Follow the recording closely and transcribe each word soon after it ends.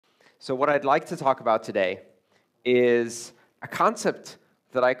So what I'd like to talk about today is a concept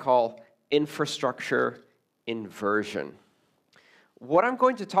that I call infrastructure inversion. What I'm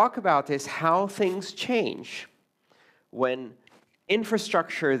going to talk about is how things change when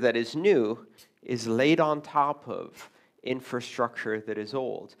infrastructure that is new is laid on top of infrastructure that is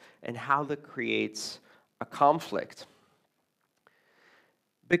old, and how that creates a conflict.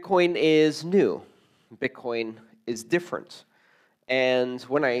 Bitcoin is new. Bitcoin is different. And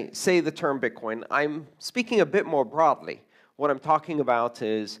when I say the term Bitcoin, I'm speaking a bit more broadly. What I'm talking about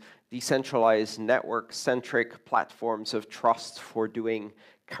is decentralized network-centric platforms of trust for doing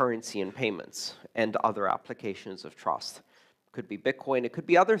currency and payments and other applications of trust. It could be Bitcoin, it could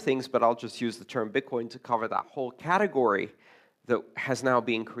be other things, but I'll just use the term Bitcoin to cover that whole category that has now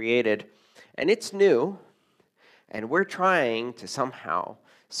been created. And it's new, and we're trying to somehow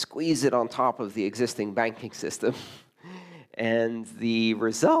squeeze it on top of the existing banking system. And the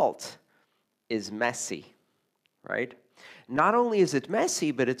result is messy, right? Not only is it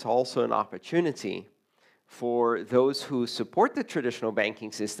messy, but it's also an opportunity for those who support the traditional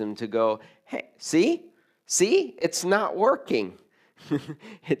banking system to go, hey, see, it's not working.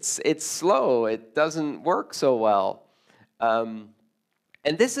 It's slow, it doesn't work so well. And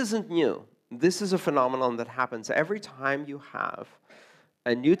this isn't new. This is a phenomenon that happens every time you have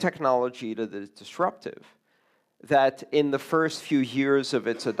a new technology that is disruptive, that in the first few years of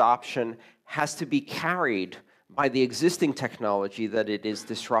its adoption has to be carried by the existing technology that it is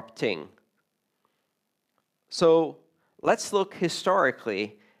disrupting. So let's look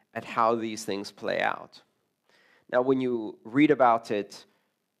historically at how these things play out. Now, when you read about it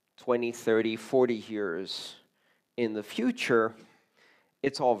 20, 30, 40 years in the future,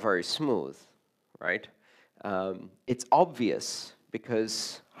 it's all very smooth, right? It's obvious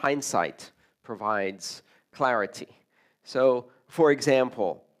because hindsight provides clarity. So, for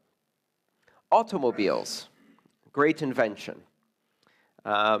example, automobiles, great invention.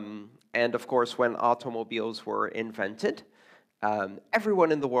 And of course, when automobiles were invented,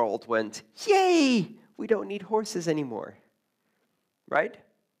 everyone in the world went, yay, we don't need horses anymore, right?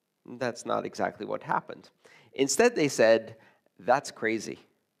 That's not exactly what happened. Instead, they said, that's crazy.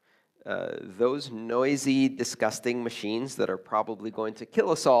 Those noisy, disgusting machines that are probably going to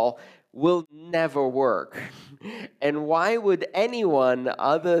kill us all will never work. And why would anyone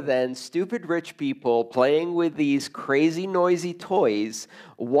other than stupid rich people playing with these crazy, noisy toys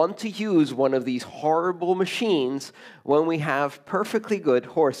want to use one of these horrible machines when we have perfectly good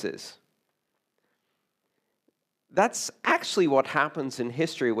horses? That's actually what happens in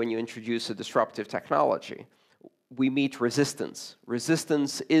history when you introduce a disruptive technology. We meet resistance.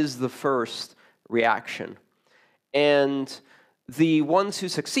 Resistance is the first reaction. And the ones who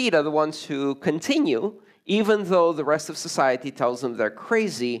succeed are the ones who continue, even though the rest of society tells them they're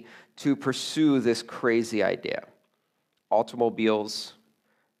crazy, to pursue this crazy idea. Automobiles,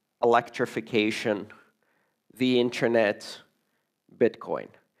 electrification, the internet, Bitcoin.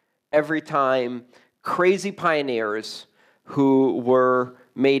 Every time, crazy pioneers who were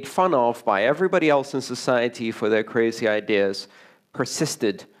made fun of by everybody else in society for their crazy ideas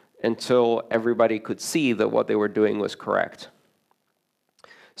persisted until everybody could see that what they were doing was correct.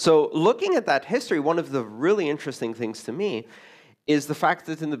 So looking at that history, one of the really interesting things to me is the fact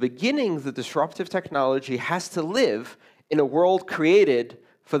that in the beginning, the disruptive technology has to live in a world created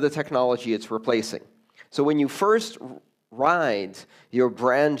for the technology it's replacing. So when you first ride your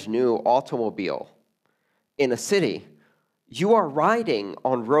brand new automobile in a city, you are riding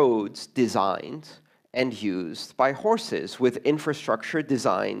on roads designed and used by horses, with infrastructure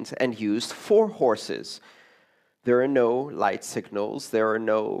designed and used for horses. There are no light signals, there are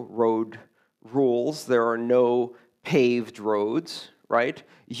no road rules, there are no paved roads, right?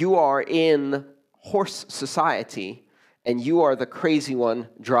 You are in horse society, and you are the crazy one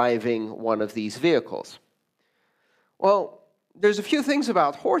driving one of these vehicles. Well, there's a few things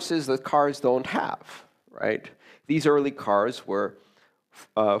about horses that cars don't have, right? These early cars were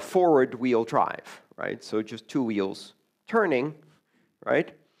forward-wheel drive, right? So just two wheels turning,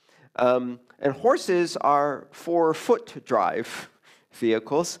 right? And horses are four-foot drive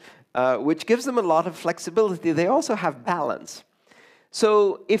vehicles, which gives them a lot of flexibility. They also have balance.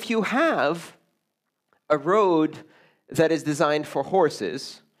 So if you have a road that is designed for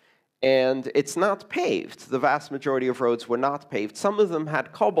horses, and it's not paved. The vast majority of roads were not paved. Some of them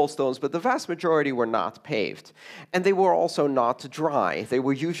had cobblestones, but the vast majority were not paved. And they were also not dry. They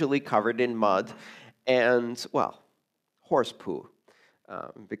were usually covered in mud and, well, horse poo,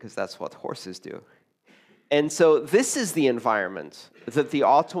 because that's what horses do. And so this is the environment that the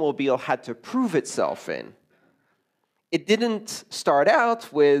automobile had to prove itself in. It didn't start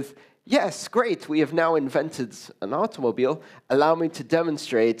out with, yes, great, we have now invented an automobile. Allow me to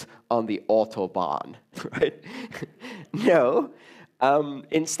demonstrate on the Autobahn, right? No.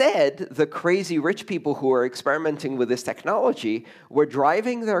 Instead, the crazy rich people who are experimenting with this technology were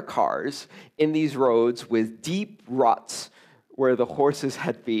driving their cars in these roads with deep ruts where the horses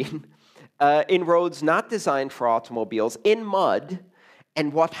had been, in roads not designed for automobiles, in mud.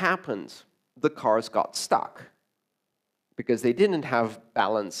 And what happened? The cars got stuck because they didn't have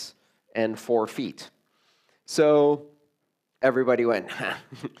balance and 4 feet. So everybody went,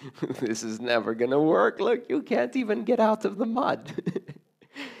 this is never going to work. Look, you can't even get out of the mud.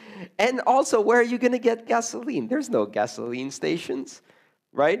 And also, where are you going to get gasoline? There's no gasoline stations,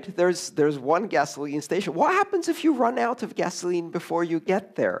 right? There's one gasoline station. What happens if you run out of gasoline before you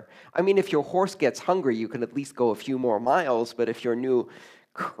get there? I mean, if your horse gets hungry, you can at least go a few more miles. But if your new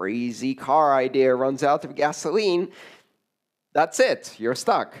crazy car idea runs out of gasoline, that's it. You're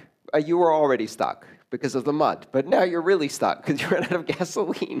stuck. You were already stuck because of the mud, but now you're really stuck because you ran out of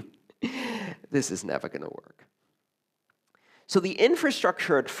gasoline. This is never going to work. So the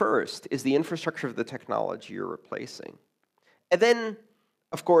infrastructure at first is the infrastructure of the technology you're replacing. And then,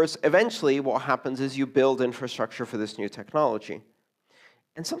 of course, eventually what happens is you build infrastructure for this new technology.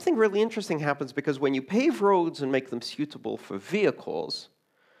 And something really interesting happens because when you pave roads and make them suitable for vehicles,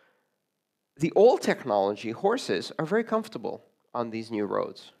 the old technology, horses, are very comfortable on these new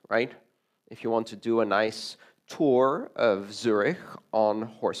roads, right? If you want to do a nice tour of Zurich on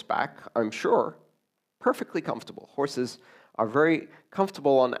horseback, I'm sure, perfectly comfortable. Horses are very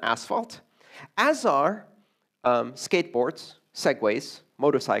comfortable on asphalt, as are skateboards, segways,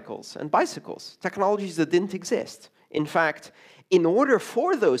 motorcycles, and bicycles, technologies that didn't exist. In fact, in order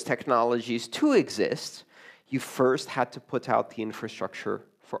for those technologies to exist, you first had to put out the infrastructure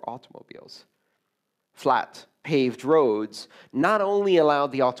for automobiles. Flat, paved roads not only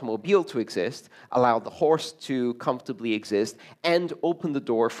allowed the automobile to exist, allowed the horse to comfortably exist, and opened the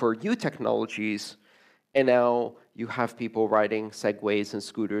door for new technologies. And now you have people riding segways and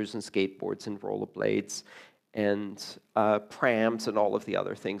scooters and skateboards and rollerblades and prams and all of the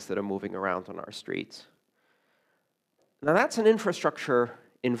other things that are moving around on our streets. Now that's an infrastructure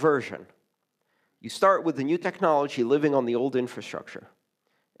inversion. You start with the new technology living on the old infrastructure.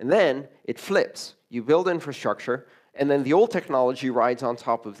 And then it flips. You build infrastructure, and then the old technology rides on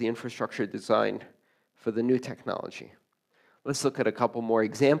top of the infrastructure designed for the new technology. Let's look at a couple more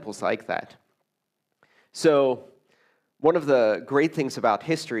examples like that. So one of the great things about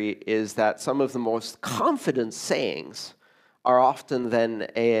history is that some of the most confident sayings are often then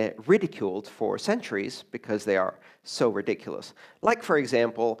ridiculed for centuries because they are so ridiculous. Like, for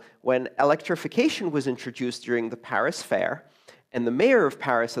example, when electrification was introduced during the Paris Fair, and the mayor of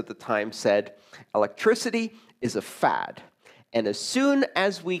Paris at the time said, electricity is a fad. And as soon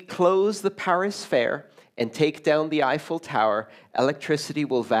as we close the Paris Fair and take down the Eiffel Tower, electricity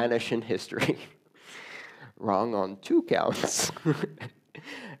will vanish in history. Wrong on 2 counts.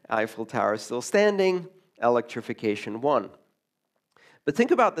 Eiffel Tower is still standing, electrification won. But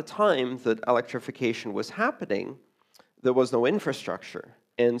think about the time that electrification was happening. There was no infrastructure.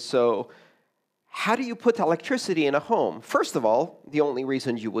 And so how do you put electricity in a home? First of all, the only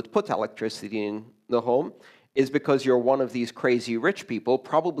reason you would put electricity in the home is because you're one of these crazy rich people,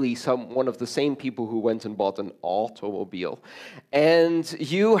 probably one of the same people who went and bought an automobile. And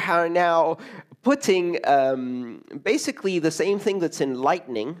you are now putting basically the same thing that's in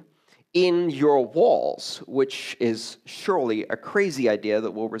lightning in your walls, which is surely a crazy idea that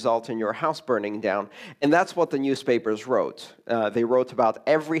will result in your house burning down. And that's what the newspapers wrote. They wrote about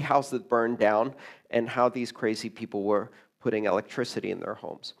every house that burned down and how these crazy people were putting electricity in their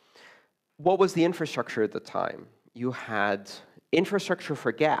homes. What was the infrastructure at the time? You had infrastructure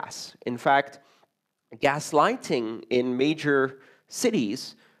for gas. In fact, gas lighting in major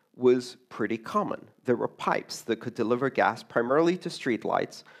cities was pretty common. There were pipes that could deliver gas primarily to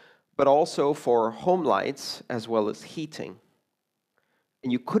streetlights, but also for home lights as well as heating.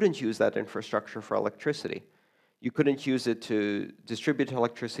 And you couldn't use that infrastructure for electricity. You couldn't use it to distribute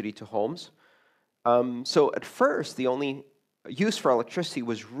electricity to homes. So at first, the only use for electricity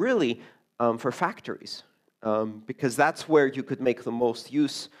was really for factories, because that's where you could make the most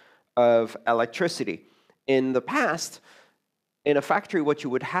use of electricity. In the past, in a factory, what you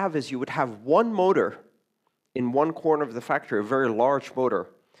would have is you would have one motor in one corner of the factory, a very large motor,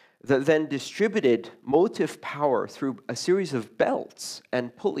 that then distributed motive power through a series of belts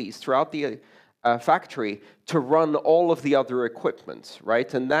and pulleys throughout the factory to run all of the other equipment,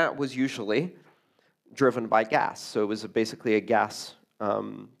 right? And that was usually driven by gas. So it was basically a gas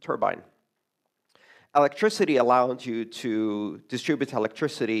turbine. Electricity allowed you to distribute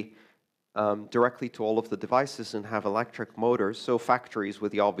electricity directly to all of the devices and have electric motors, so factories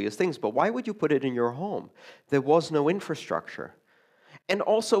with the obvious things. But why would you put it in your home? There was no infrastructure. And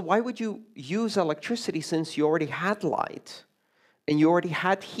also, why would you use electricity since you already had light and you already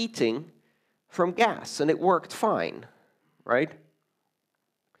had heating from gas, and it worked fine, right?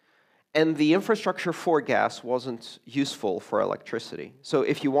 And the infrastructure for gas wasn't useful for electricity. So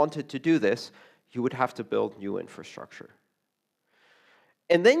if you wanted to do this, you would have to build new infrastructure.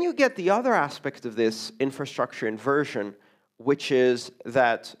 And then you get the other aspect of this infrastructure inversion, which is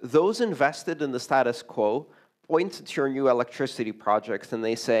that those invested in the status quo point to your new electricity projects and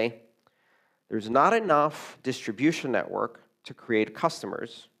they say, there's not enough distribution network to create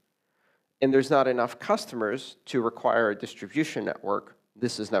customers, and there's not enough customers to require a distribution network.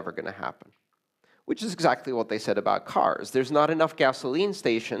 This is never going to happen. Which is exactly what they said about cars. There's not enough gasoline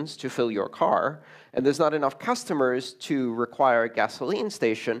stations to fill your car, and there's not enough customers to require a gasoline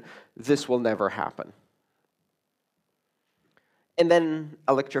station. This will never happen. And then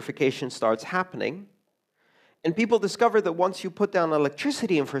electrification starts happening, and people discover that once you put down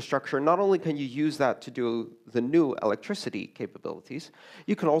electricity infrastructure, not only can you use that to do the new electricity capabilities,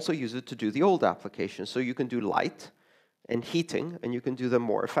 you can also use it to do the old applications. So you can do light and heating, and you can do them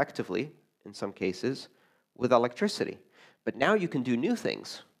more effectively, in some cases, with electricity. But now you can do new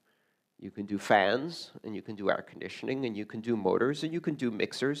things. You can do fans, and you can do air conditioning, and you can do motors, and you can do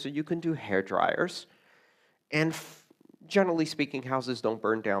mixers, and you can do hair dryers. And generally speaking, houses don't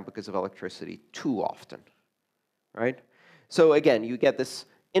burn down because of electricity too often, right? So again, you get this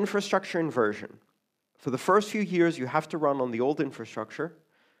infrastructure inversion. For the first few years, you have to run on the old infrastructure.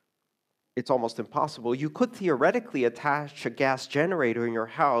 It's almost impossible. You could theoretically attach a gas generator in your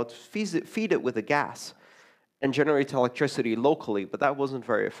house, feed it with the gas, and generate electricity locally, but that wasn't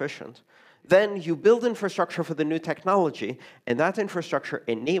very efficient. Then you build infrastructure for the new technology, and that infrastructure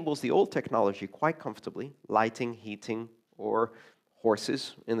enables the old technology quite comfortably, lighting, heating, or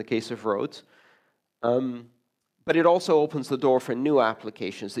horses in the case of roads. But it also opens the door for new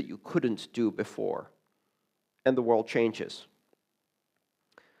applications that you couldn't do before, and the world changes.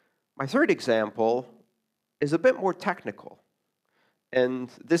 My third example is a bit more technical,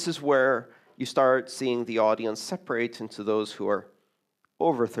 and this is where you start seeing the audience separate into those who are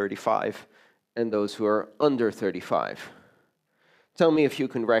over 35 and those who are under 35. Tell me if you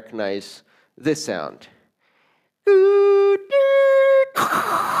can recognize this sound.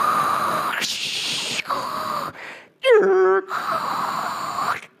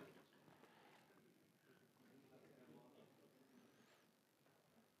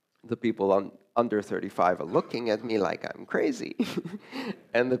 The people under 35 are looking at me like I'm crazy.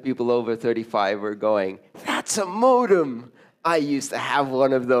 And the people over 35 are going, that's a modem. I used to have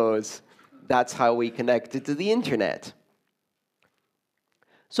one of those. That's how we connected to the internet.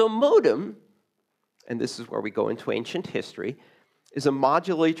 So modem, and this is where we go into ancient history, is a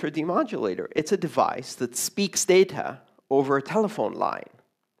modulator-demodulator. It's a device that speaks data over a telephone line.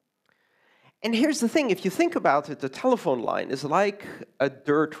 And here's the thing, if you think about it, the telephone line is like a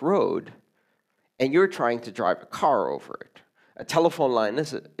dirt road, and you're trying to drive a car over it. A telephone line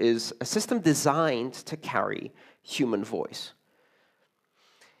is a system designed to carry human voice.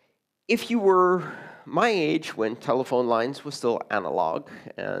 If you were my age when telephone lines were still analog,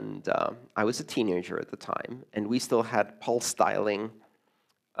 and I was a teenager at the time, and we still had pulse dialing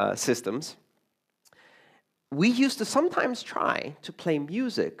systems, we used to sometimes try to play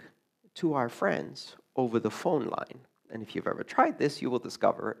music to our friends over the phone line. And if you've ever tried this, you will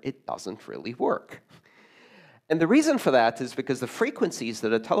discover it doesn't really work. And the reason for that is because the frequencies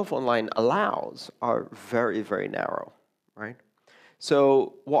that a telephone line allows are very, very narrow, right?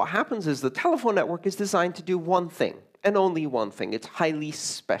 So what happens is the telephone network is designed to do one thing, and only one thing. It's highly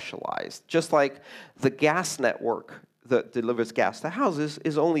specialized. Just like the gas network that delivers gas to houses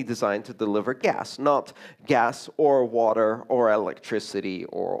is only designed to deliver gas, not gas or water or electricity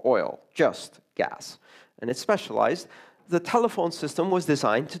or oil, just gas. And it's specialized. The telephone system was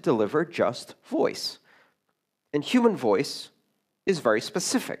designed to deliver just voice. And human voice is very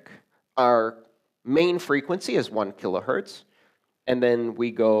specific. Our main frequency is 1 kilohertz, and then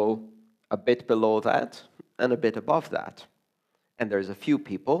we go a bit below that and a bit above that. And there's a few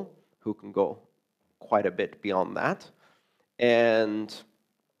people who can go quite a bit beyond that. And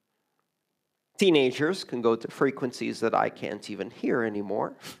teenagers can go to frequencies that I can't even hear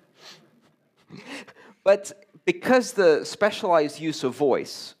anymore. But because the specialized use of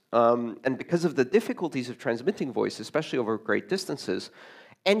voice, and because of the difficulties of transmitting voice, especially over great distances,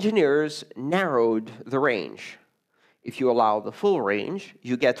 engineers narrowed the range. If you allow the full range,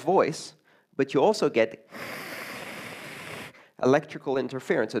 you get voice, but you also get electrical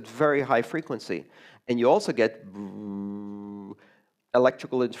interference at very high frequency. And you also get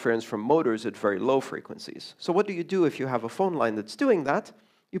electrical interference from motors at very low frequencies. So what do you do if you have a phone line that's doing that?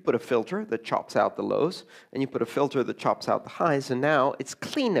 You put a filter that chops out the lows, and you put a filter that chops out the highs, and now it's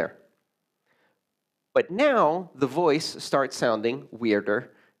cleaner. But now the voice starts sounding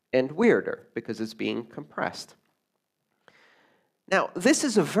weirder and weirder because it's being compressed. Now, this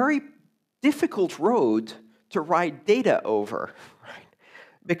is a very difficult road to write data over, right?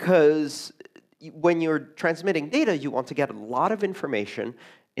 Because when you're transmitting data, you want to get a lot of information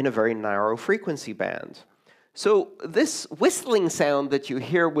in a very narrow frequency band. So this whistling sound that you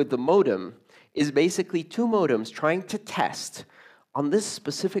hear with the modem is basically two modems trying to test on this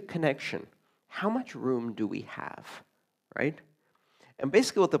specific connection, how much room do we have, right? And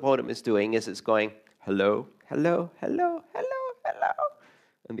basically what the modem is doing is it's going, hello, hello, hello, hello, hello.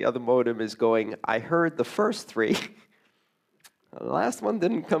 And the other modem is going, I heard the first three. The last one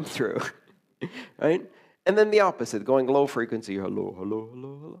didn't come through, right? And then the opposite, going low frequency, hello, hello,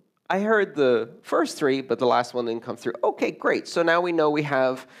 hello, hello. I heard the first three, but the last one didn't come through. OK, great. So now we know we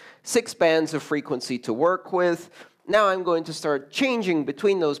have 6 bands of frequency to work with. Now I'm going to start changing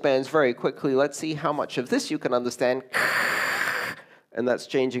between those bands very quickly. Let's see how much of this you can understand. And that's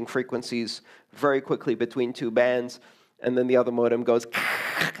changing frequencies very quickly between 2 bands. And then the other modem goes,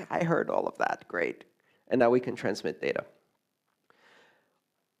 I heard all of that. Great. And now we can transmit data.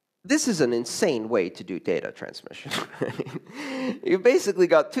 This is an insane way to do data transmission. You've basically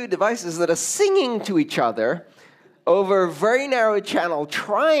got 2 devices that are singing to each other over a very narrow channel,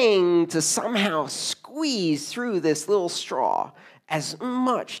 trying to somehow squeeze through this little straw as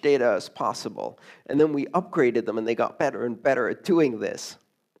much data as possible. And then we upgraded them, and they got better and better at doing this.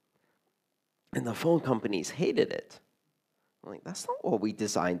 And the phone companies hated it. I'm like, that's not what we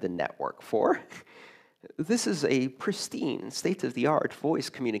designed the network for. This is a pristine, state-of-the-art voice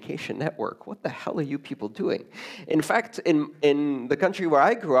communication network. What the hell are you people doing? In fact, in the country where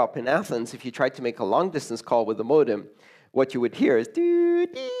I grew up, in Athens, if you tried to make a long-distance call with a modem, what you would hear is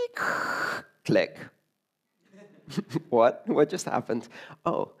click. What? What just happened?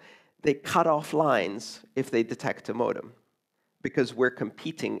 Oh, they cut off lines if they detect a modem because we're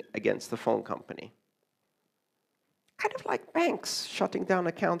competing against the phone company. Kind of like banks shutting down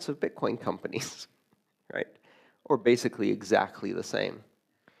accounts of Bitcoin companies. Right? Or basically exactly the same.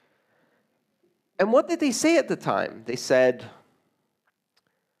 And what did they say at the time? They said,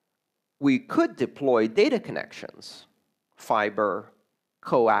 we could deploy data connections, fiber,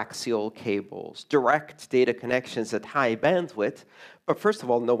 coaxial cables, direct data connections at high bandwidth. But first of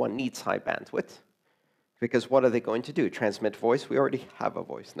all, no one needs high bandwidth. Because what are they going to do? Transmit voice? We already have a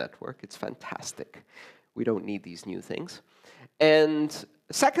voice network. It's fantastic. We don't need these new things. And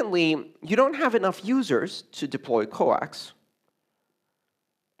secondly, you don't have enough users to deploy coax.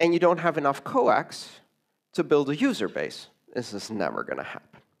 And you don't have enough coax to build a user base. This is never going to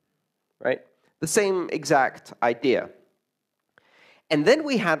happen, right? The same exact idea. And then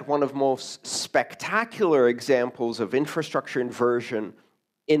we had one of the most spectacular examples of infrastructure inversion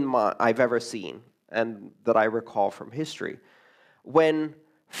I've ever seen, and that I recall from history, when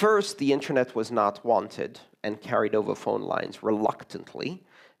first the internet was not wanted and carried over phone lines reluctantly.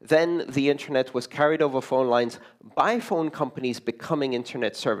 Then the internet was carried over phone lines by phone companies becoming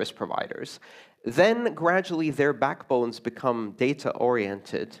internet service providers. Then gradually their backbones become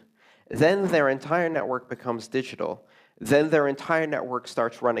data-oriented. Then their entire network becomes digital. Then their entire network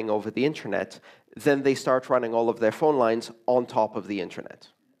starts running over the internet. Then they start running all of their phone lines on top of the internet.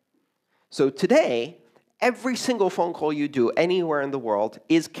 So today, every single phone call you do anywhere in the world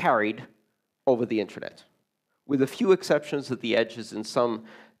is carried over the internet, with a few exceptions at the edges in some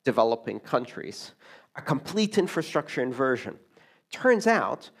developing countries. A complete infrastructure inversion. Turns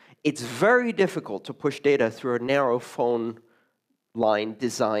out it's very difficult to push data through a narrow phone line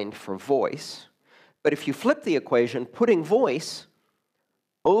designed for voice. But if you flip the equation, putting voice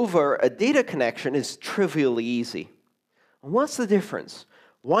over a data connection is trivially easy. And what's the difference?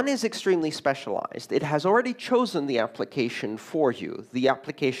 One is extremely specialized. It has already chosen the application for you. The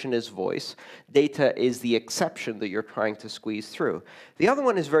application is voice. Data is the exception that you're trying to squeeze through. The other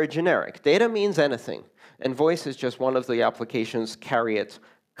one is very generic. Data means anything, and voice is just one of the applications. Carry it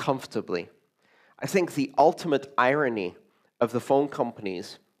comfortably. I think the ultimate irony of the phone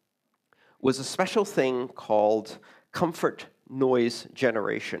companies was a special thing called comfort noise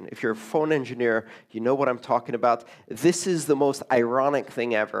generation. If you're a phone engineer, you know what I'm talking about. This is the most ironic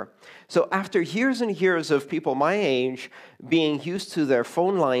thing ever. So after years and years of people my age being used to their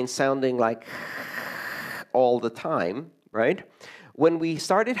phone line sounding like all the time, right? When we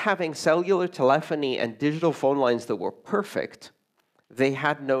started having cellular telephony and digital phone lines that were perfect, they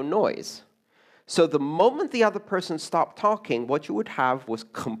had no noise. So the moment the other person stopped talking, what you would have was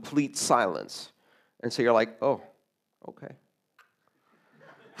complete silence. And so you're like, oh, okay.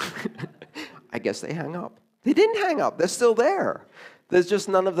 I guess they hung up. They didn't hang up. They're still there. There's just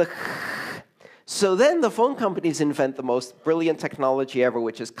none of the... So then the phone companies invent the most brilliant technology ever,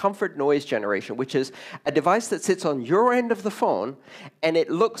 which is comfort noise generation, which is a device that sits on your end of the phone, and it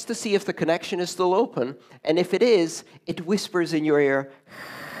looks to see if the connection is still open, and if it is, it whispers in your ear,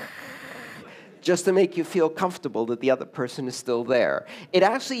 just to make you feel comfortable that the other person is still there. It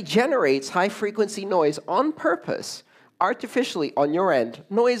actually generates high-frequency noise on purpose, artificially on your end,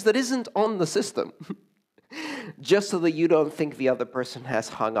 noise that isn't on the system, just so that you don't think the other person has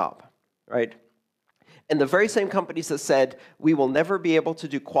hung up, right? And the very same companies that said, we will never be able to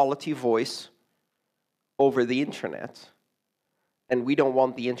do quality voice over the internet, and we don't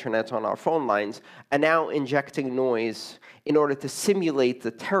want the internet on our phone lines, are now injecting noise in order to simulate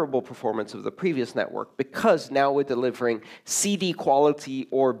the terrible performance of the previous network, because now we're delivering CD quality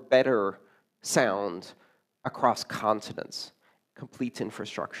or better sound across continents. Complete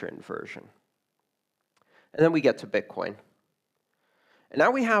infrastructure inversion. And then we get to Bitcoin. And now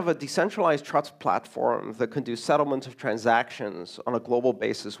we have a decentralized trust platform that can do settlement of transactions on a global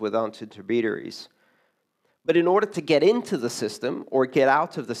basis without intermediaries. But in order to get into the system or get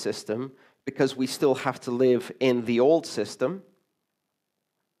out of the system, because we still have to live in the old system,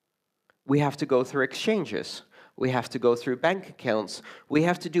 we have to go through exchanges. We have to go through bank accounts. We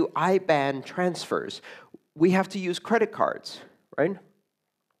have to do IBAN transfers. We have to use credit cards, right?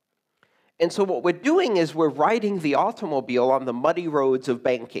 And so what we're doing is we're riding the automobile on the muddy roads of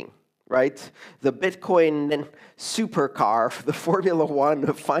banking, right? The Bitcoin supercar, the Formula One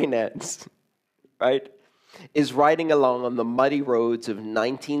of finance, right, is riding along on the muddy roads of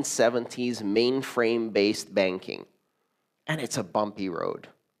 1970s mainframe-based banking. And it's a bumpy road.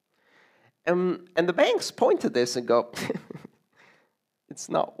 And the banks point to this and go, it's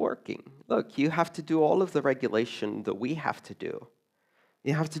not working. Look, you have to do all of the regulation that we have to do.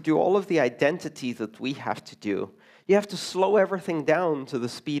 You have to do all of the identity that we have to do. You have to slow everything down to the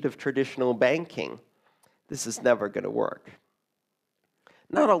speed of traditional banking. This is never going to work.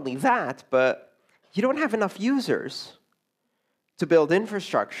 Not only that, but you don't have enough users to build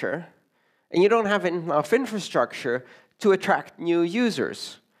infrastructure, and you don't have enough infrastructure to attract new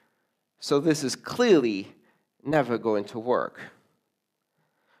users. So this is clearly never going to work.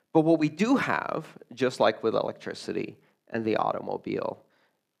 But what we do have, just like with electricity and the automobile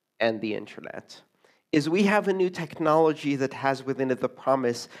and the internet, is we have a new technology that has within it the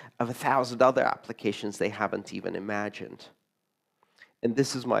promise of 1,000 other applications they haven't even imagined. And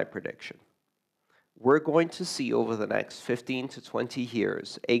this is my prediction. We're going to see over the next 15 to 20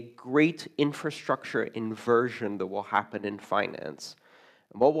 years a great infrastructure inversion that will happen in finance.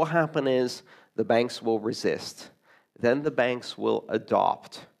 And what will happen is the banks will resist. Then the banks will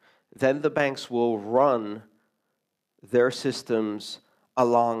adopt. Then the banks will run their systems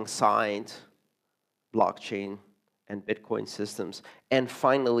alongside blockchain and Bitcoin systems. And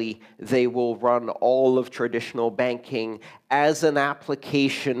finally, they will run all of traditional banking as an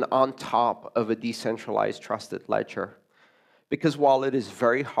application on top of a decentralized trusted ledger. Because while it is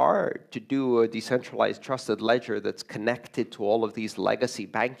very hard to do a decentralized trusted ledger that's connected to all of these legacy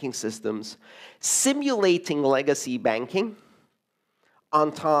banking systems, simulating legacy banking on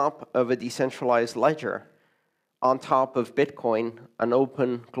top of a decentralized ledger, on top of Bitcoin, an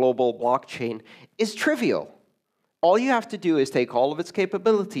open global blockchain, is trivial. All you have to do is take all of its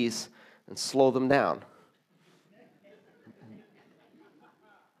capabilities and slow them down.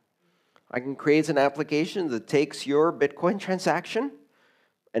 I can create an application that takes your Bitcoin transaction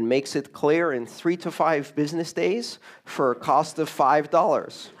and makes it clear in 3 to 5 business days for a cost of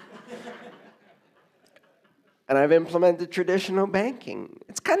 $5. And I've implemented traditional banking.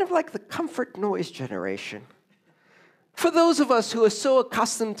 It's kind of like the comfort noise generation. For those of us who are so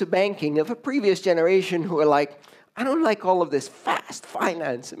accustomed to banking of a previous generation who are like, I don't like all of this fast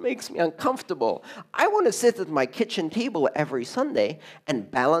finance. It makes me uncomfortable. I want to sit at my kitchen table every Sunday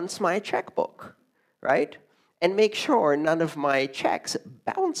and balance my checkbook, right? And make sure none of my checks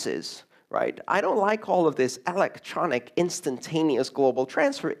bounces, right? I don't like all of this electronic, instantaneous global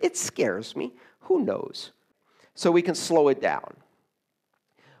transfer. It scares me. Who knows? So we can slow it down.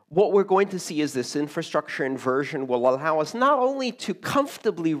 What we're going to see is this infrastructure inversion will allow us not only to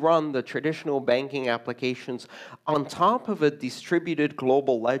comfortably run the traditional banking applications on top of a distributed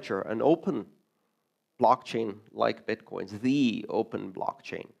global ledger, an open blockchain like Bitcoin's, the open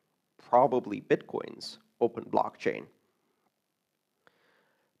blockchain, probably Bitcoin's open blockchain.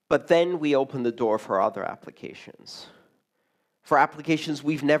 But then we open the door for other applications, for applications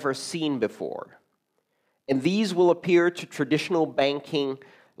we've never seen before. And these will appear to traditional banking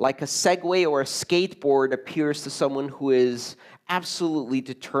like a Segway or a skateboard appears to someone who is absolutely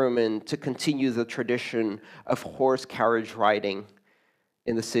determined to continue the tradition of horse carriage riding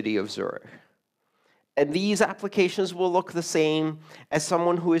in the city of Zurich. And these applications will look the same as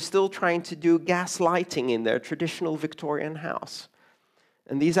someone who is still trying to do gas lighting in their traditional Victorian house.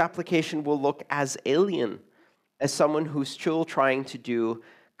 And these applications will look as alien as someone who's still trying to do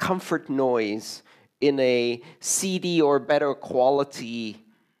comfort noise in a CD or better quality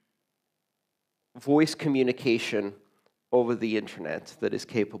voice communication over the internet that is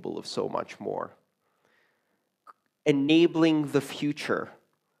capable of so much more. Enabling the future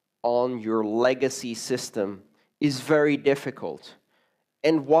on your legacy system is very difficult.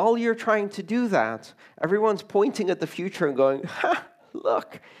 And while you're trying to do that, everyone's pointing at the future and going, ha,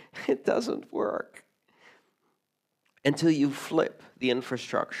 look, it doesn't work. Until you flip the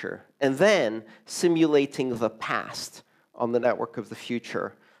infrastructure. And then simulating the past on the network of the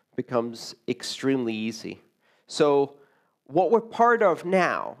future becomes extremely easy. So what we're part of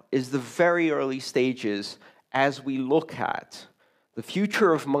now is the very early stages as we look at the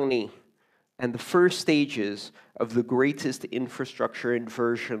future of money and the first stages of the greatest infrastructure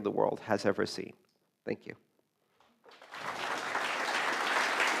inversion the world has ever seen. Thank you.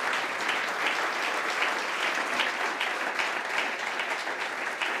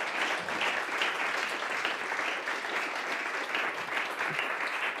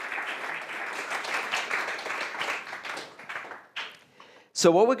 So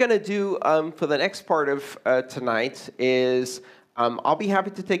what we're going to do for the next part of tonight is I'll be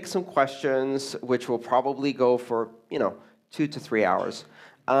happy to take some questions, which will probably go for 2 to 3 hours.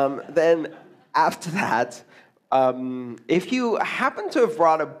 Then after that, if you happen to have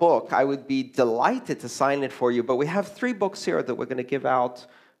brought a book, I would be delighted to sign it for you. But we have 3 books here that we're going to give out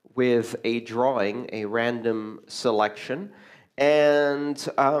with a drawing, a random selection. And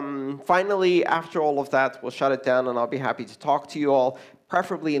finally, after all of that, we'll shut it down, and I'll be happy to talk to you all,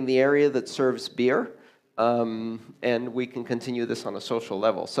 preferably in the area that serves beer. And we can continue this on a social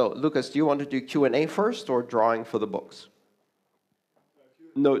level. So, Lucas, do you want to do Q&A first or drawing for the books?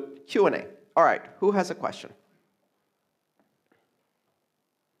 No, Q&A. All right, who has a question?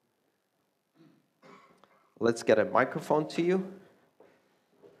 Let's get a microphone to you.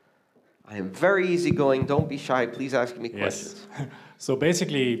 I am very easygoing. Don't be shy. Please ask me questions. Yes. So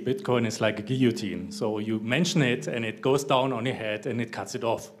basically, Bitcoin is like a guillotine. So you mention it, and it goes down on your head, and it cuts it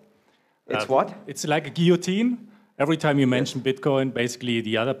off. It's what? It's like a guillotine. Every time you mention Bitcoin, basically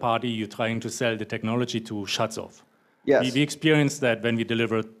the other party you're trying to sell the technology to shuts off. Yes. We experienced that when we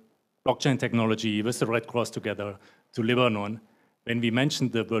delivered blockchain technology with the Red Cross together to Lebanon. When we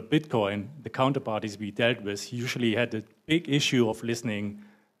mentioned the word Bitcoin, the counterparties we dealt with usually had a big issue of listening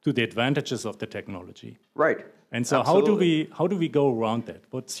to the advantages of the technology. Right. And so how do we go around that?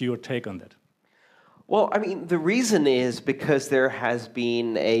 What's your take on that? Well, I mean, the reason is because there has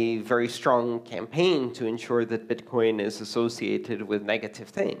been a very strong campaign to ensure that Bitcoin is associated with negative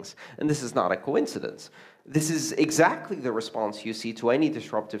things. And this is not a coincidence. This is exactly the response you see to any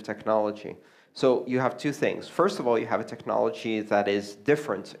disruptive technology. So you have 2 things. First of all, you have a technology that is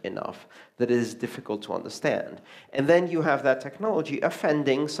different enough, that is difficult to understand. And then you have that technology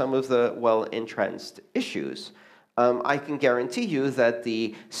offending some of the well-entrenched issues. I can guarantee you that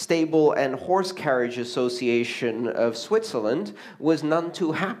the Stable and Horse Carriage Association of Switzerland was none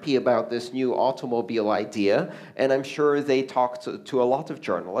too happy about this new automobile idea, and I'm sure they talked to a lot of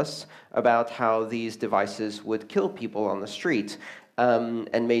journalists about how these devices would kill people on the street,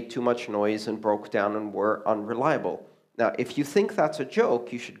 and made too much noise and broke down and were unreliable. Now, if you think that's a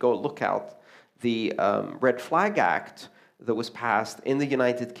joke, you should go look out the Red Flag Act that was passed in the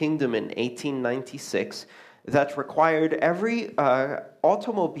United Kingdom in 1896 that required every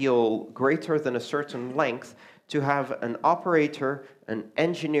automobile greater than a certain length to have an operator, an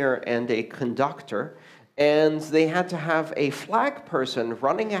engineer, and a conductor. And they had to have a flag person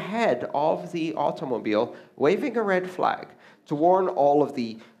running ahead of the automobile, waving a red flag to warn all of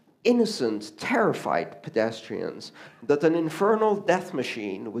the innocent, terrified pedestrians that an infernal death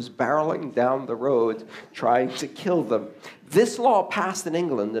machine was barreling down the road trying to kill them. This law passed in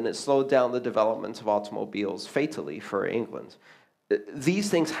England, and it slowed down the development of automobiles fatally for England. These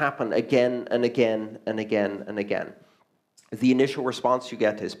things happen again and again and again and again. The initial response you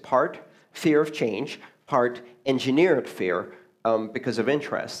get is part fear of change, part engineered fear because of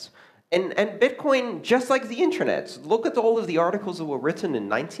interests. And Bitcoin, just like the internet, look at all of the articles that were written in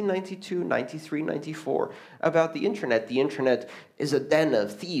 1992, 93, 94 about the internet. The internet is a den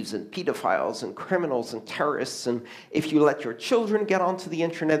of thieves and pedophiles and criminals and terrorists, and if you let your children get onto the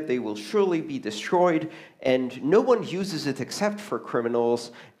internet, they will surely be destroyed, and no one uses it except for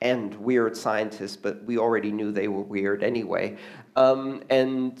criminals and weird scientists, but we already knew they were weird anyway.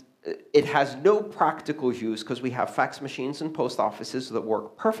 And it has no practical use because we have fax machines and post offices that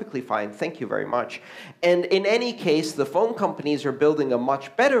work perfectly fine. Thank you very much. And in any case, the phone companies are building a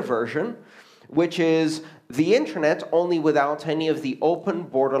much better version, which is the internet only without any of the open,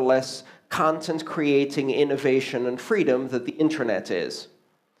 borderless, content-creating innovation and freedom that the internet is.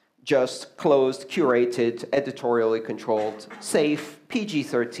 Just closed, curated, editorially controlled, safe,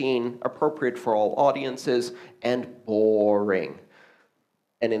 PG-13, appropriate for all audiences, and boring.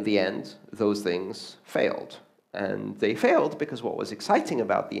 And in the end, those things failed. And they failed because what was exciting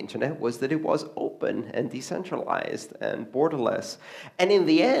about the internet was that it was open and decentralized and borderless. And in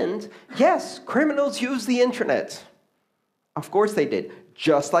the end, yes, criminals used the internet. Of course they did,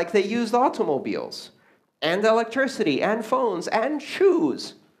 just like they used automobiles and electricity and phones and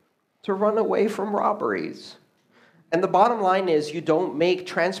shoes to run away from robberies. And the bottom line is you don't make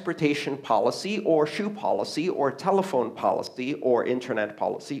transportation policy or shoe policy or telephone policy or internet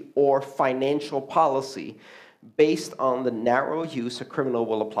policy or financial policy based on the narrow use a criminal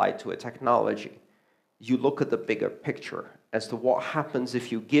will apply to a technology. You look at the bigger picture as to what happens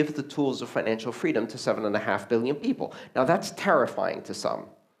if you give the tools of financial freedom to 7.5 billion people. Now, that's terrifying to some.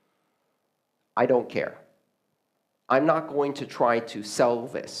 I don't care. I'm not going to try to sell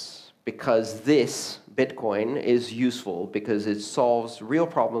this because this Bitcoin is useful because it solves real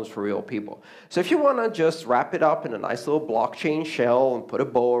problems for real people. So if you want to just wrap it up in a nice little blockchain shell and put a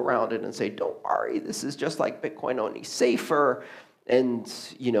bow around it and say, don't worry, this is just like Bitcoin, only safer and,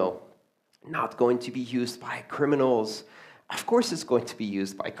 you know, not going to be used by criminals. Of course it's going to be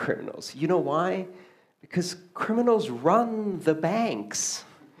used by criminals. You know why? Because criminals run the banks.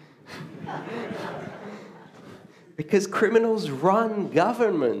 Because criminals run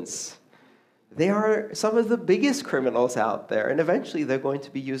governments. They are some of the biggest criminals out there, and eventually they're going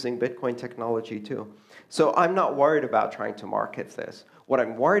to be using Bitcoin technology too. So I'm not worried about trying to market this. What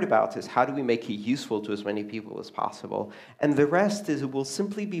I'm worried about is how do we make it useful to as many people as possible, and the rest is it will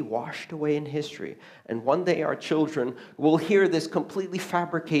simply be washed away in history. And one day our children will hear this completely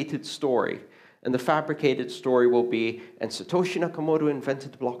fabricated story, and the fabricated story will be, and Satoshi Nakamoto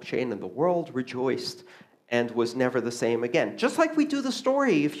invented blockchain, and the world rejoiced and was never the same again. Just like we do the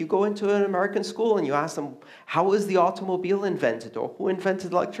story. If you go into an American school and you ask them, how was the automobile invented, or who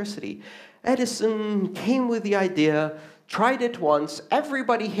invented electricity? Edison came with the idea, tried it once,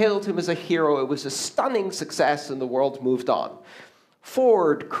 everybody hailed him as a hero, it was a stunning success, and the world moved on.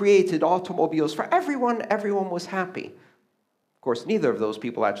 Ford created automobiles for everyone, everyone was happy. Of course, neither of those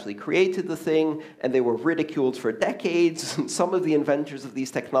people actually created the thing, and they were ridiculed for decades. Some of the inventors of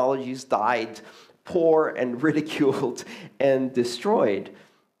these technologies died poor and ridiculed and destroyed.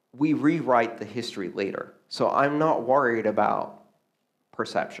 We rewrite the history later. So I'm not worried about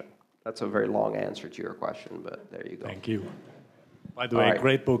perception. That's a very long answer to your question, but there you go. Thank you. By the way,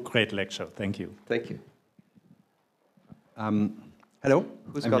 great book, great lecture. Thank you. Thank you. Hello.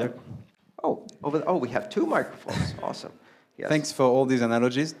 Who's got it? Oh, we have two microphones. Awesome. Yes. Thanks for all these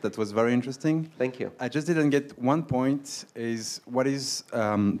analogies. That was very interesting. Thank you. I just didn't get one point, is what is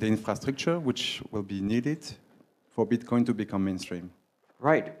the infrastructure which will be needed for Bitcoin to become mainstream?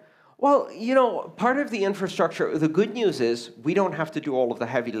 Right. Well, you know, part of the infrastructure, the good news is we don't have to do all of the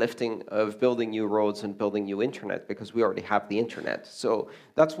heavy lifting of building new roads and building new internet because we already have the internet. So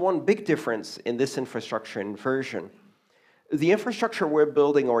that's one big difference in this infrastructure inversion. The infrastructure we're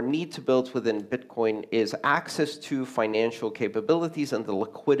building or need to build within Bitcoin is access to financial capabilities and the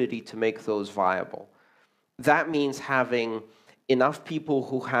liquidity to make those viable. That means having enough people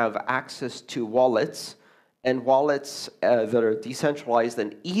who have access to wallets, and wallets that are decentralized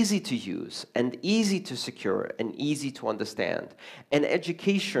and easy to use, and easy to secure, and easy to understand. And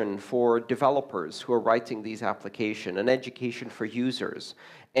education for developers who are writing these applications, and education for users.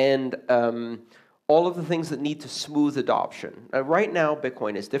 And all of the things that need to smooth adoption. Right now,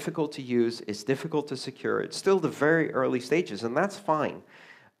 Bitcoin is difficult to use, it's difficult to secure, it's still the very early stages, and that's fine.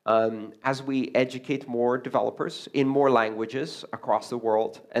 As we educate more developers in more languages across the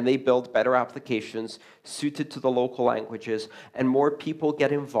world, and they build better applications suited to the local languages, and more people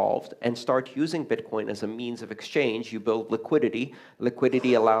get involved and start using Bitcoin as a means of exchange, you build liquidity.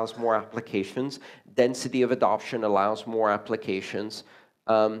 Liquidity allows more applications. Density of adoption allows more applications.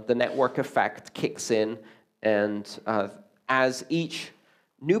 The network effect kicks in, and as each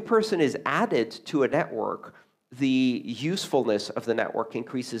new person is added to a network, the usefulness of the network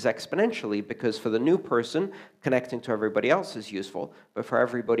increases exponentially, because for the new person, connecting to everybody else is useful. But for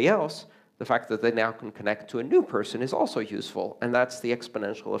everybody else, the fact that they now can connect to a new person is also useful. And that's the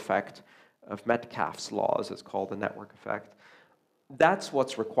exponential effect of Metcalfe's law, as it's called, the network effect. That's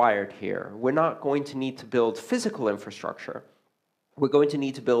what's required here. We're not going to need to build physical infrastructure. We're going to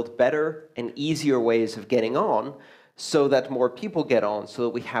need to build better and easier ways of getting on so that more people get on, so that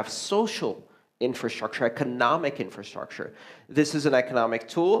we have social infrastructure, economic infrastructure. This is an economic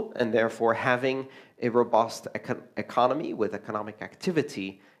tool, and therefore having a robust economy with economic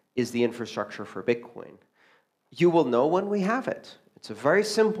activity is the infrastructure for Bitcoin. You will know when we have it. It's a very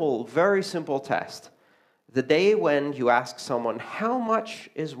simple test. The day when you ask someone, how much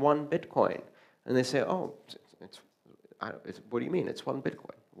is 1 Bitcoin? And they say, oh, what do you mean? It's 1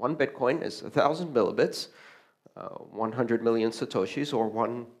 Bitcoin. 1 Bitcoin is 1,000 millibits, 100 million Satoshis, or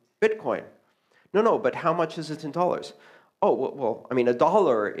 1 Bitcoin. No, but how much is it in dollars? Oh, well, I mean, a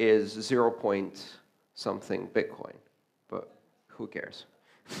dollar is 0 point something Bitcoin, but who cares?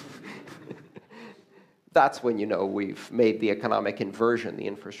 That's when you know we've made the economic inversion, the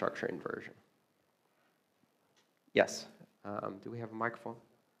infrastructure inversion. Yes. Do we have a microphone?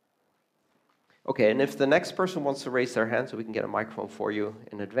 Okay, and if the next person wants to raise their hand so we can get a microphone for you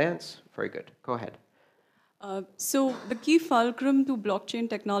in advance, very good. Go ahead. So the key fulcrum to blockchain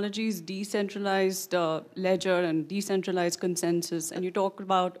technology is decentralized ledger and decentralized consensus. And you talk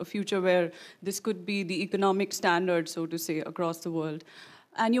about a future where this could be the economic standard, so to say, across the world.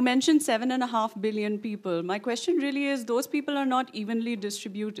 And you mentioned 7.5 billion people. My question really is, those people are not evenly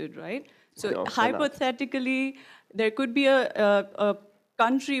distributed, right? So No, hypothetically, there could be a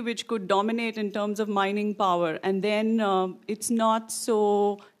country which could dominate in terms of mining power, and then it's not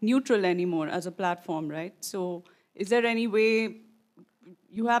so neutral anymore as a platform, right? So is there any way,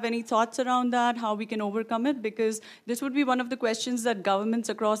 you have any thoughts around that, how we can overcome it? Because this would be one of the questions that governments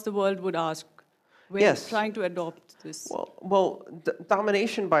across the world would ask when trying to adopt this. Well,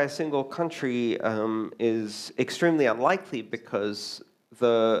 domination by a single country is extremely unlikely, because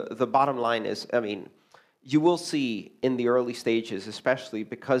the bottom line is, I mean, you will see in the early stages, especially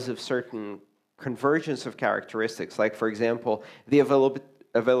because of certain convergence of characteristics, like, for example, the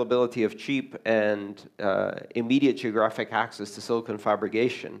availability of cheap and immediate geographic access to silicon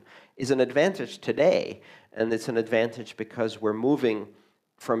fabrication is an advantage today, and it's an advantage because we're moving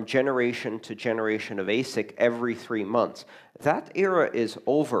from generation to generation of ASIC every 3 months. That era is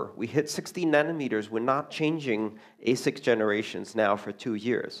over. We hit 16 nanometers. We're not changing ASIC generations now for 2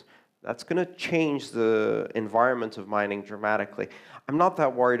 years. That's going to change the environment of mining dramatically. I'm not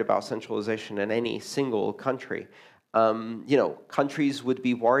that worried about centralization in any single country. You know, countries would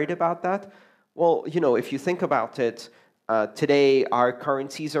be worried about that. Well, you know, if you think about it, today our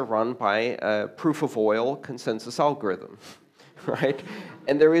currencies are run by a proof of oil consensus algorithm, right?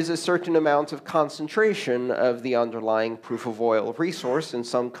 And there is a certain amount of concentration of the underlying proof of oil resource in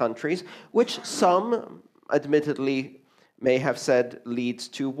some countries, which some, admittedly, may have said leads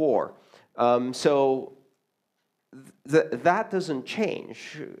to war. So that doesn't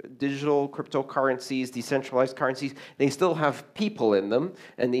change. Digital cryptocurrencies, decentralized currencies, they still have people in them,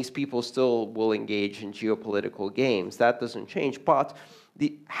 and these people still will engage in geopolitical games. That doesn't change. But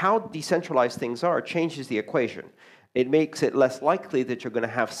how decentralized things are changes the equation. It makes it less likely that you're going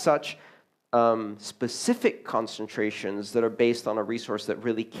to have such specific concentrations that are based on a resource that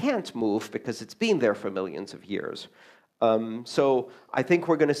really can't move because it's been there for millions of years. So I think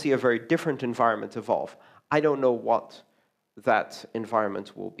we're going to see a very different environment evolve. I don't know what that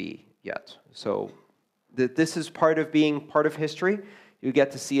environment will be yet. So this is part of being part of history. You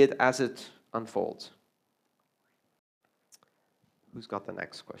get to see it as it unfolds. Who's got the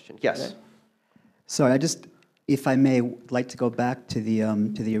next question? Yes. Sorry, if I may, would like to go back to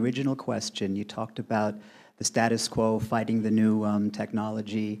the original question. You talked about the status quo fighting the new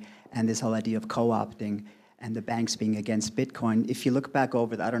technology and this whole idea of co-opting and the banks being against Bitcoin. If you look back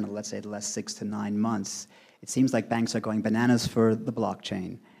over, I don't know, let's say the last 6 to 9 months, it seems like banks are going bananas for the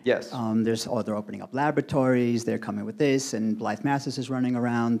blockchain. Yes. They're opening up laboratories, they're coming with this, and Blythe Masters is running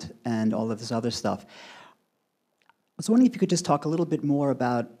around, and all of this other stuff. I was wondering if you could just talk a little bit more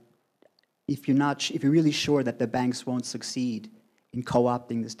about if you're really sure that the banks won't succeed in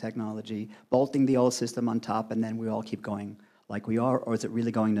co-opting this technology, bolting the old system on top, and then we all keep going like we are, or is it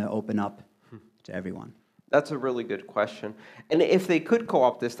really going to open up to everyone? That's a really good question. And if they could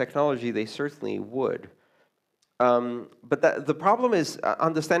co-opt this technology, they certainly would. But the problem is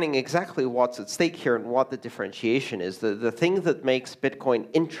understanding exactly what's at stake here and what the differentiation is. The thing that makes Bitcoin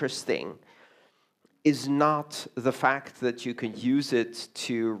interesting is not the fact that you can use it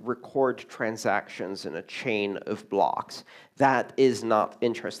to record transactions in a chain of blocks. That is not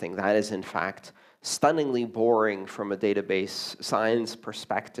interesting. That is, in fact, stunningly boring from a database science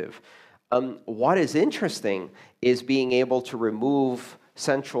perspective. What is interesting is being able to remove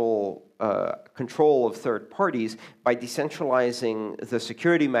central control of third parties by decentralizing the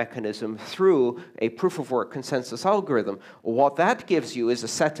security mechanism through a proof-of-work consensus algorithm. What that gives you is a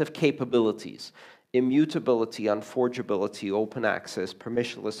set of capabilities: immutability, unforgeability, open access,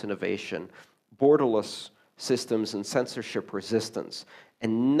 permissionless innovation, borderless systems, and censorship resistance.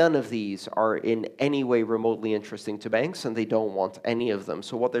 And none of these are in any way remotely interesting to banks, and they don't want any of them.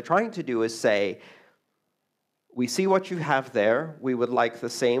 So what they're trying to do is say, we see what you have there. We would like the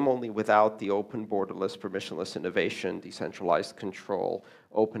same, only without the open, borderless, permissionless innovation, decentralized control,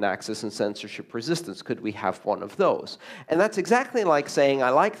 open access, and censorship resistance. Could we have one of those? And that's exactly like saying, I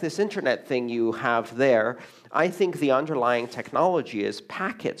like this internet thing you have there. I think the underlying technology is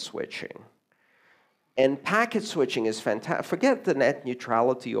packet switching. And packet switching is fantastic. Forget the net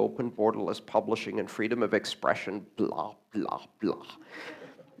neutrality, open, borderless publishing, and freedom of expression, blah, blah, blah.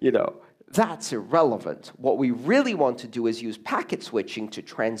 You know, that's irrelevant. What we really want to do is use packet switching to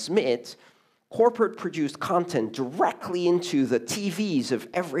transmit corporate-produced content directly into the TVs of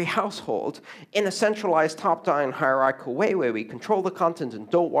every household in a centralized top-down hierarchical way where we control the content, and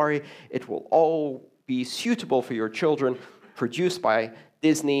don't worry, it will all be suitable for your children, produced by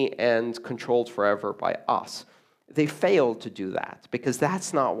Disney and controlled forever by us. They failed to do that because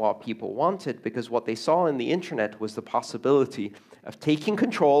that's not what people wanted, because what they saw in the internet was the possibility of taking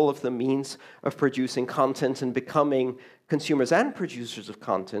control of the means of producing content and becoming consumers and producers of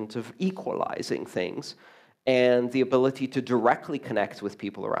content, of equalizing things, and the ability to directly connect with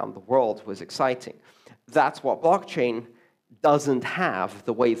people around the world was exciting. That's what blockchain doesn't have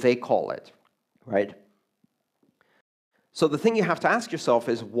the way they call it, right? So the thing you have to ask yourself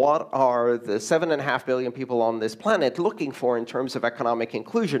is, what are the 7.5 billion people on this planet looking for in terms of economic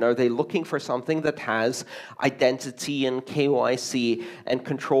inclusion? Are they looking for something that has identity and KYC and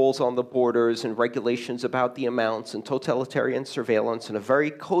controls on the borders and regulations about the amounts and totalitarian surveillance and a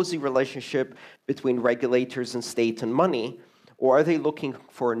very cozy relationship between regulators and state and money? Or are they looking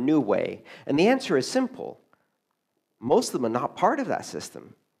for a new way? And the answer is simple. Most of them are not part of that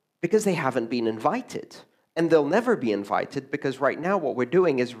system because they haven't been invited. And they'll never be invited because right now what we're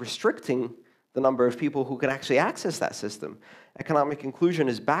doing is restricting the number of people who can actually access that system. Economic inclusion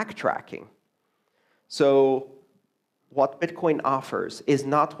is backtracking. So what Bitcoin offers is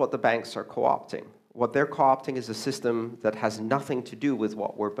not what the banks are co-opting. What they're co-opting is a system that has nothing to do with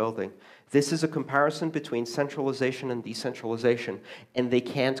what we're building. This is a comparison between centralization and decentralization, and they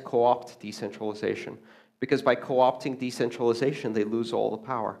can't co-opt decentralization because by co-opting decentralization, they lose all the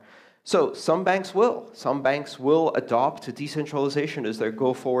power. So some banks will. Some banks will adopt decentralization as their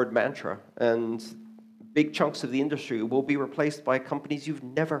go-forward mantra, and big chunks of the industry will be replaced by companies you've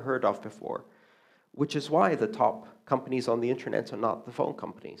never heard of before, which is why the top companies on the internet are not the phone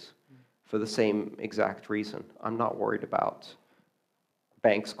companies, for the same exact reason. I'm not worried about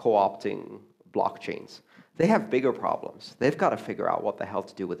banks co-opting blockchains. They have bigger problems. They've got to figure out what the hell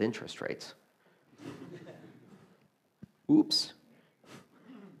to do with interest rates. Oops.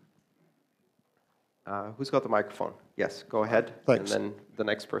 Who's got the microphone? Yes, go ahead. Thanks. And then the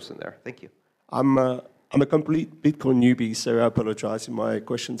next person there. Thank you. I'm a complete Bitcoin newbie, so I apologize if my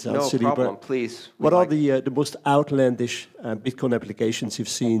questions sound silly. No problem, but please. What are the most outlandish Bitcoin applications you've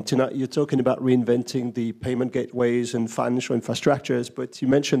seen? Tonight you're talking about reinventing the payment gateways and financial infrastructures, but you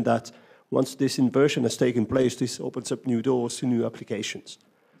mentioned that once this inversion has taken place, this opens up new doors to new applications.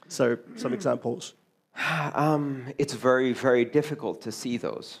 So some examples. It's very, very difficult to see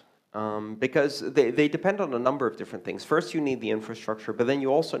those. Because they depend on a number of different things. First, you need the infrastructure, but then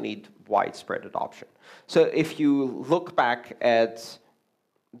you also need widespread adoption. So if you look back at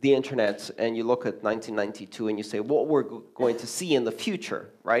the internet and you look at 1992 and you say, what we're going to see in the future,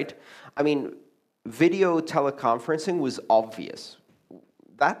 right? I mean, video teleconferencing was obvious.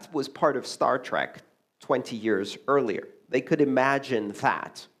 That was part of Star Trek 20 years earlier. They could imagine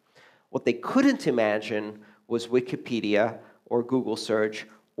that. What they couldn't imagine was Wikipedia or Google search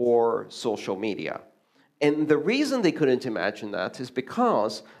or social media. And the reason they couldn't imagine that is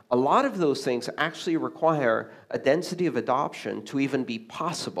because a lot of those things actually require a density of adoption to even be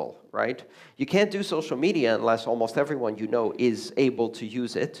possible, right? You can't do social media unless almost everyone you know is able to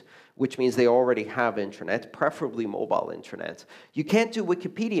use it, which means they already have internet, preferably mobile internet. You can't do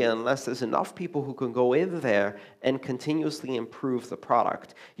Wikipedia unless there's enough people who can go in there and continuously improve the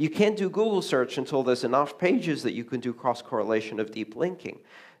product. You can't do Google search until there's enough pages that you can do cross-correlation of deep linking.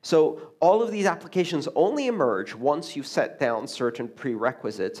 So all of these applications only emerge once you've set down certain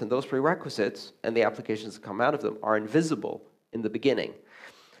prerequisites, and those prerequisites and the applications that come out of them are invisible in the beginning.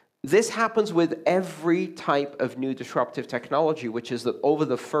 This happens with every type of new disruptive technology, which is that over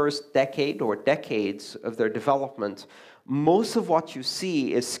the first decade or decades of their development, most of what you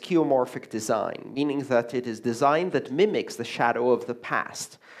see is skeuomorphic design, meaning that it is design that mimics the shadow of the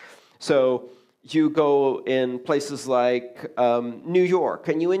past. So you go in places like New York,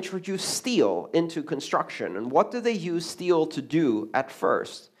 and you introduce steel into construction. And what do they use steel to do at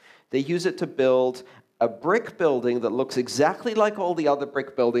first? They use it to build a brick building that looks exactly like all the other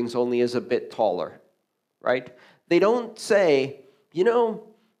brick buildings, only is a bit taller, right? They don't say, you know,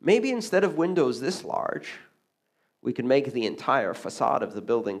 maybe instead of windows this large, we can make the entire facade of the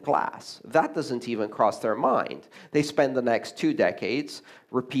building glass. That doesn't even cross their mind. They spend the next 2 decades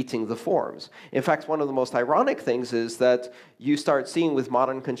repeating the forms. In fact, one of the most ironic things is that you start seeing with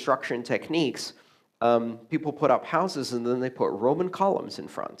modern construction techniques, people put up houses and then they put Roman columns in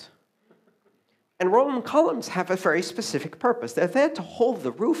front. And Roman columns have a very specific purpose. They're there to hold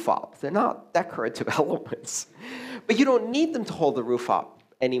the roof up. They're not decorative elements. But you don't need them to hold the roof up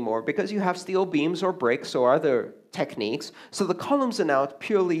anymore because you have steel beams or bricks or other techniques. So the columns are now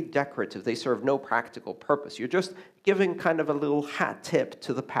purely decorative. They serve no practical purpose. You're just giving kind of a little hat tip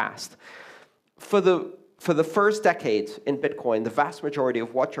to the past. For the first decade in Bitcoin, the vast majority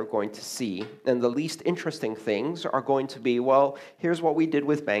of what you're going to see, and the least interesting things, are going to be, well, here's what we did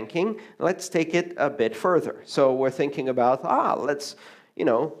with banking. Let's take it a bit further. So we're thinking about, let's,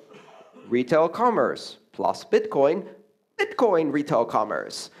 retail commerce plus Bitcoin, Bitcoin retail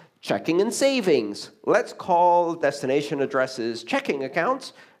commerce, checking and savings. Let's call destination addresses checking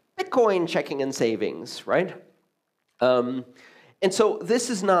accounts, Bitcoin checking and savings, right? And so this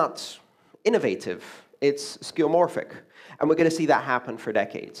is not innovative. It's skeuomorphic. And we're going to see that happen for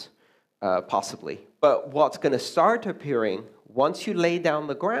decades, possibly. But what's going to start appearing once you lay down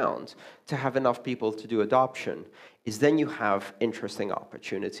the ground to have enough people to do adoption is then you have interesting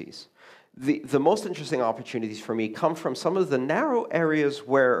opportunities. The most interesting opportunities for me come from some of the narrow areas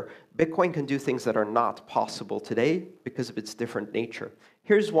where Bitcoin can do things that are not possible today because of its different nature.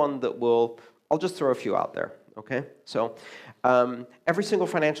 Here's one that I'll just throw a few out there. Okay, so every single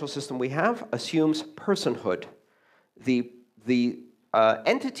financial system we have assumes personhood. The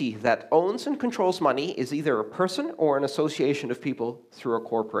entity that owns and controls money is either a person or an association of people through a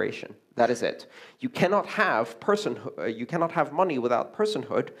corporation. That is it. You cannot have personhood. You cannot have money without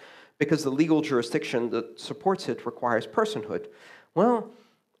personhood because the legal jurisdiction that supports it requires personhood. Well,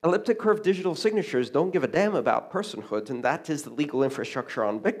 elliptic curve digital signatures don't give a damn about personhood, and that is the legal infrastructure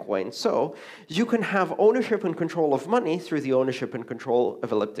on Bitcoin. So you can have ownership and control of money through the ownership and control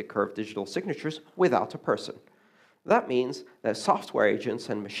of elliptic curve digital signatures without a person. That means that software agents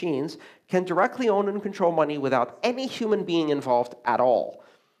and machines can directly own and control money without any human being involved at all.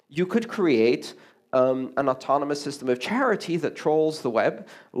 You could create an autonomous system of charity that trolls the web,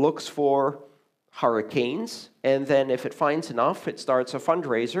 looks for hurricanes, and then if it finds enough, it starts a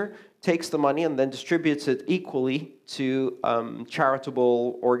fundraiser, takes the money, and then distributes it equally to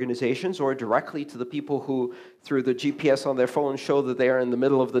charitable organizations or directly to the people who, through the GPS on their phone, show that they are in the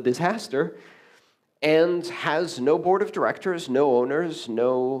middle of the disaster, and has no board of directors, no owners,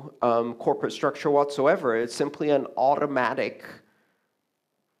 no corporate structure whatsoever. It's simply an automatic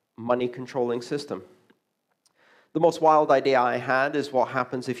money-controlling system. The most wild idea I had is what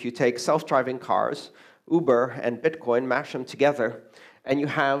happens if you take self-driving cars, Uber, and Bitcoin, mash them together, and you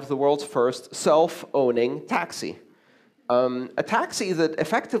have the world's first self-owning taxi. A taxi that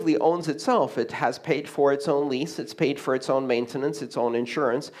effectively owns itself. It has paid for its own lease, it's paid for its own maintenance, its own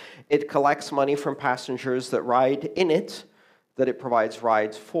insurance. It collects money from passengers that ride in it, that it provides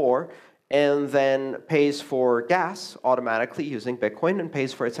rides for, and then pays for gas automatically using Bitcoin and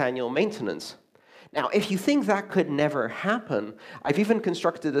pays for its annual maintenance. Now, if you think that could never happen, I've even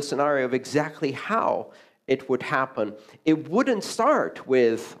constructed a scenario of exactly how it would happen. It wouldn't start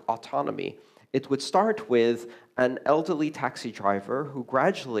with autonomy. It would start with an elderly taxi driver who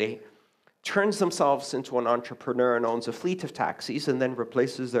gradually turns themselves into an entrepreneur and owns a fleet of taxis and then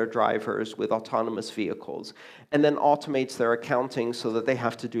replaces their drivers with autonomous vehicles and then automates their accounting so that they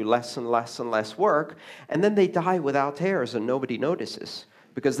have to do less and less and less work, and then they die without heirs and nobody notices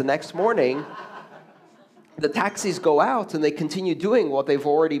because the next morning the taxis go out and they continue doing what they've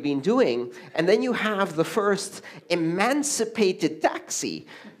already been doing, and then you have the first emancipated taxi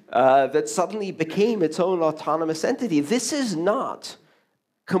that suddenly became its own autonomous entity. This is not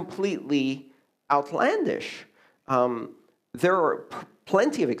completely outlandish. There are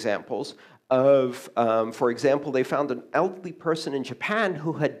plenty of examples of, for example, they found an elderly person in Japan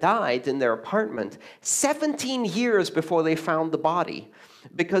who had died in their apartment 17 years before they found the body,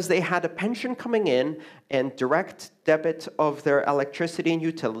 because they had a pension coming in and direct debit of their electricity and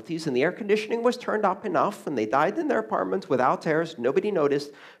utilities, and the air conditioning was turned up enough, and they died in their apartment without heirs. Nobody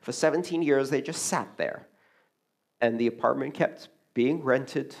noticed. For 17 years, they just sat there. And the apartment kept being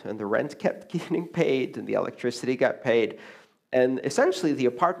rented, and the rent kept getting paid, and the electricity got paid. And essentially, the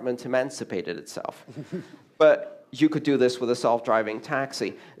apartment emancipated itself. But you could do this with a self-driving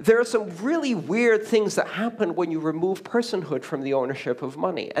taxi. There are some really weird things that happen when you remove personhood from the ownership of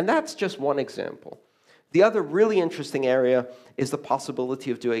money. And that's just one example. The other really interesting area is the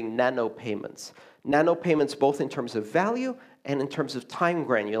possibility of doing nano payments. Nano payments both in terms of value and in terms of time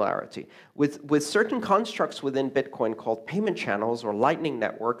granularity. With certain constructs within Bitcoin called payment channels or Lightning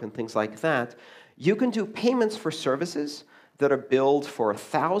Network and things like that, you can do payments for services that are billed for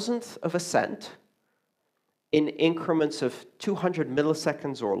 1,000th of a cent in increments of 200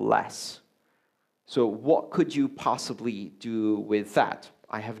 milliseconds or less. So what could you possibly do with that?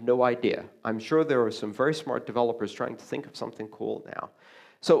 I have no idea. I'm sure there are some very smart developers trying to think of something cool now.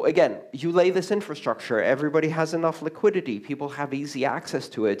 So again, you lay this infrastructure, everybody has enough liquidity, people have easy access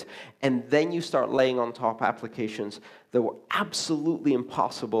to it, and then you start laying on top applications that were absolutely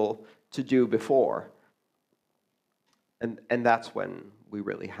impossible to do before. And that's when we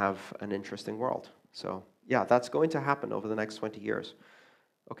really have an interesting world. So yeah, that's going to happen over the next 20 years.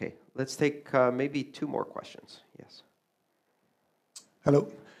 Okay, let's take maybe 2 more questions. Yes. Hello.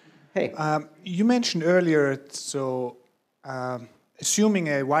 Hey. You mentioned earlier, assuming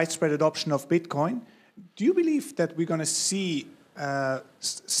a widespread adoption of Bitcoin, do you believe that we're going to see,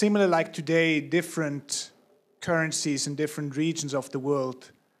 similar like today, different currencies in different regions of the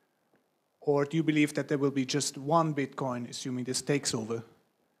world? Or do you believe that there will be just one Bitcoin, assuming this takes over?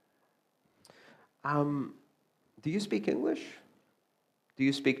 Do you speak English? Do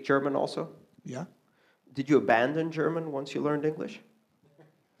you speak German also? Yeah. Did you abandon German once you learned English?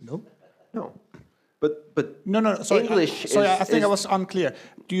 No. No. But No, sorry. English I think I was unclear.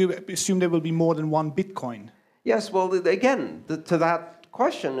 Do you assume there will be more than one Bitcoin? Yes, well, again, to that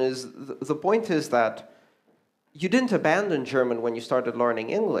question is, the point is that you didn't abandon German when you started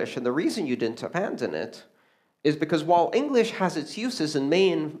learning English, and the reason you didn't abandon it is because while English has its uses and may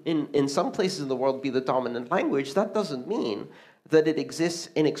in some places in the world be the dominant language, that doesn't mean that it exists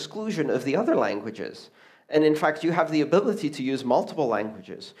in exclusion of the other languages. And in fact, you have the ability to use multiple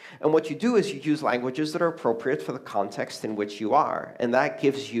languages. And what you do is you use languages that are appropriate for the context in which you are. And that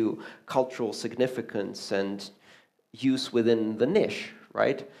gives you cultural significance and use within the niche,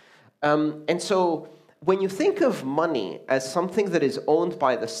 right? And so when you think of money as something that is owned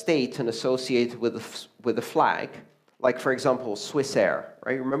by the state and associated with a flag, like, for example, Swiss Air,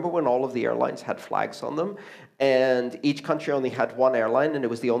 right? Remember when all of the airlines had flags on them? And each country only had one airline, and it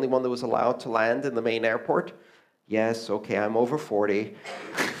was the only one that was allowed to land in the main airport? Yes, okay, I'm over 40.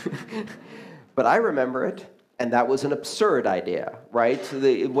 But I remember it, and that was an absurd idea, right?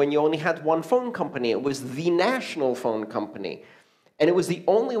 When you only had one phone company, it was the national phone company. And it was the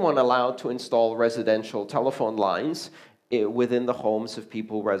only one allowed to install residential telephone lines within the homes of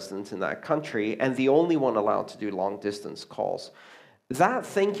people resident in that country, and the only one allowed to do long-distance calls. That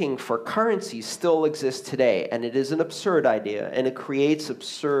thinking for currency still exists today, and it is an absurd idea, and it creates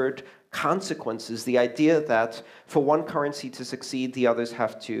absurd consequences. The idea that for one currency to succeed, the others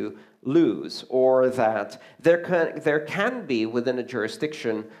have to lose, or that there can be within a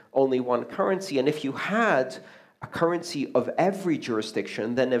jurisdiction only one currency, and if you had a currency of every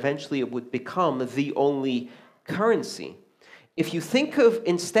jurisdiction, then eventually it would become the only currency. If you think of,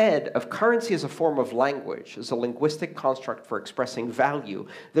 instead of currency as a form of language, as a linguistic construct for expressing value,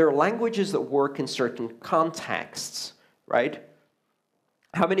 there are languages that work in certain contexts, right?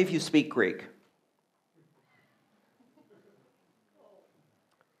 How many of you speak Greek?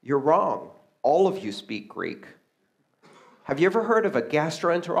 You're wrong. All of you speak Greek. Have you ever heard of a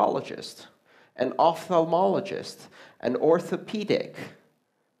gastroenterologist, an ophthalmologist, an orthopedic?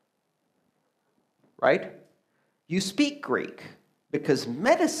 Right? You speak Greek because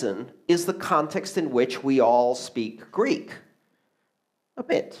medicine is the context in which we all speak Greek. A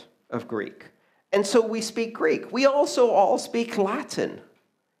bit of Greek. And so we speak Greek. We also all speak Latin,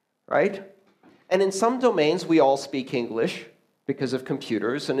 right? And in some domains, we all speak English because of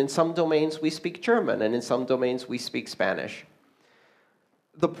computers, and in some domains, we speak German, and in some domains, we speak Spanish.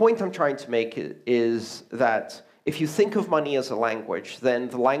 The point I'm trying to make is that if you think of money as a language, then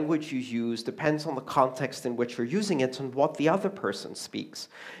the language you use depends on the context in which you're using it and what the other person speaks.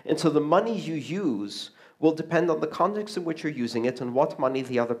 And so the money you use will depend on the context in which you're using it and what money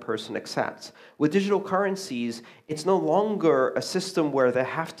the other person accepts. With digital currencies, it's no longer a system where there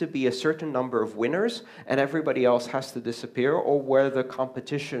have to be a certain number of winners and everybody else has to disappear, or where the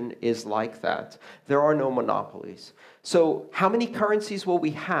competition is like that. There are no monopolies. So how many currencies will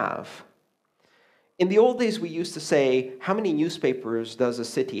we have? In the old days, we used to say, how many newspapers does a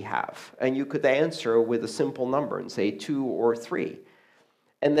city have? And you could answer with a simple number and say 2 or 3.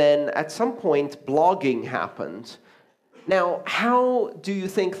 And then at some point, blogging happened. Now, how do you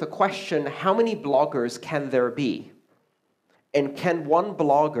think the question, how many bloggers can there be? And can one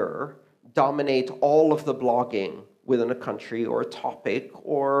blogger dominate all of the blogging within a country or a topic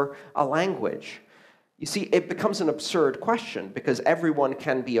or a language? You see, it becomes an absurd question because everyone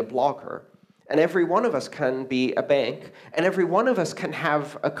can be a blogger. And every one of us can be a bank. And every one of us can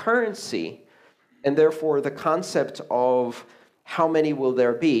have a currency. And therefore, the concept of how many will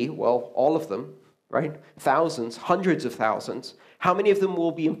there be? Well, all of them, right? Thousands, hundreds of thousands. How many of them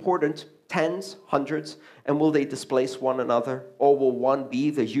will be important? Tens, hundreds. And will they displace one another? Or will one be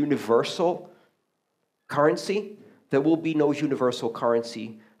the universal currency? There will be no universal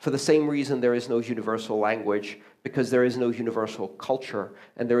currency for the same reason there is no universal language, because there is no universal culture,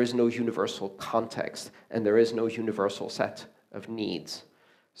 and there is no universal context, and there is no universal set of needs.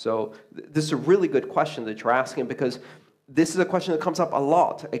 So this is a really good question that you're asking, because this is a question that comes up a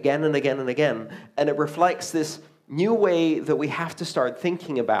lot, again and again and again, and it reflects this new way that we have to start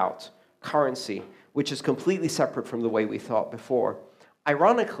thinking about currency, which is completely separate from the way we thought before.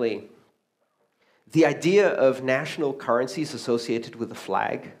 Ironically, the idea of national currencies associated with a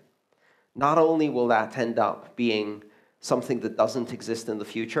flag, not only will that end up being something that doesn't exist in the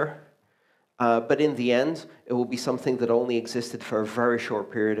future, but in the end, it will be something that only existed for a very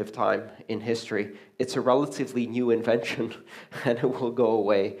short period of time in history. It's a relatively new invention, and it will go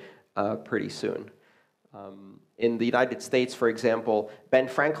away pretty soon. In the United States, for example, Ben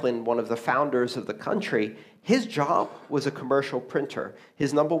Franklin, one of the founders of the country, his job was a commercial printer.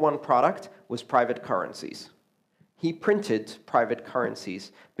 His #1 product was private currencies. He printed private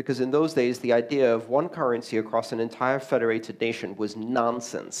currencies because in those days, the idea of one currency across an entire federated nation was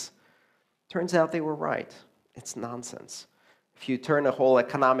nonsense. Turns out they were right. It's nonsense. If you turn a whole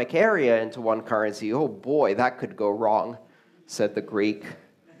economic area into one currency, oh boy, that could go wrong, said the Greek.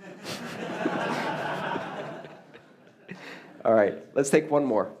 All right, let's take one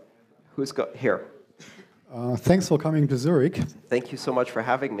more. Who's got here? Thanks for coming to Zurich. Thank you so much for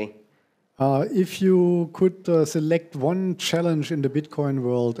having me. If you could select one challenge in the Bitcoin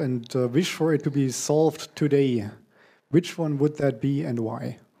world and wish for it to be solved today, which one would that be and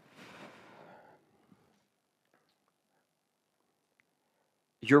why?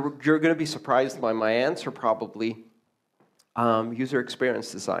 You're going to be surprised by my answer, probably. User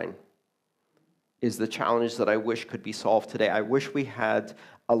experience design is the challenge that I wish could be solved today. I wish we had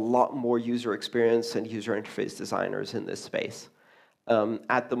a lot more user experience and user interface designers in this space.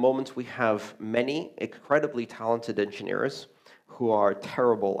 At the moment, we have many incredibly talented engineers who are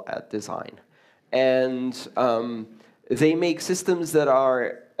terrible at design. And they make systems that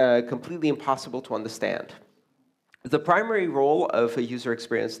are completely impossible to understand. The primary role of a user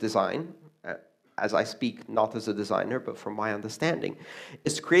experience design, as I speak not as a designer, but from my understanding,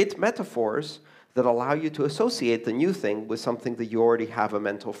 is to create metaphors that allow you to associate the new thing with something that you already have a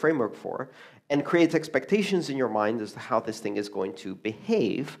mental framework for, and create expectations in your mind as to how this thing is going to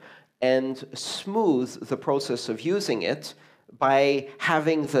behave, and smooth the process of using it by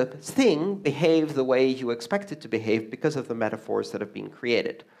having the thing behave the way you expect it to behave because of the metaphors that have been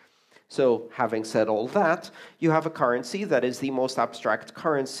created. So having said all that, you have a currency that is the most abstract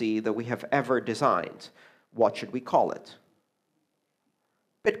currency that we have ever designed. What should we call it?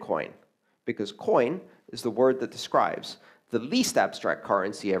 Bitcoin. Because coin is the word that describes the least abstract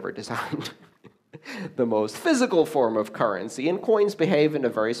currency ever designed. The most physical form of currency, and coins behave in a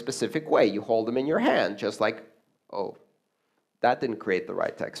very specific way. You hold them in your hand, just like, oh, that didn't create the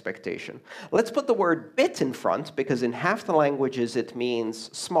right expectation. Let's put the word bit in front, because in half the languages it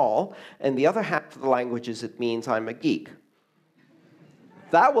means small, and the other half of the languages it means I'm a geek.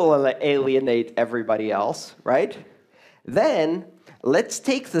 That will alienate everybody else, right? Then, let's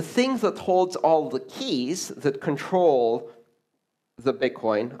take the thing that holds all the keys that control the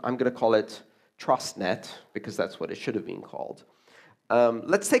Bitcoin. I'm going to call it TrustNet, because that's what it should have been called.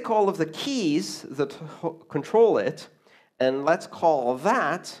 Let's take all of the keys that control it, and let's call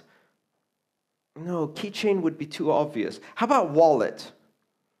that, no, keychain would be too obvious. How about wallet?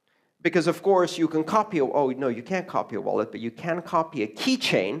 Because, of course, you can copy, oh, no, you can't copy a wallet, but you can copy a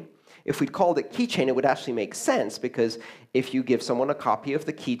keychain. If we'd called it keychain, it would actually make sense, because if you give someone a copy of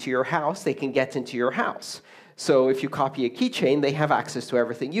the key to your house, they can get into your house. So if you copy a keychain, they have access to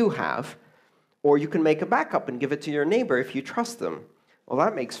everything you have. Or you can make a backup and give it to your neighbor if you trust them. Well,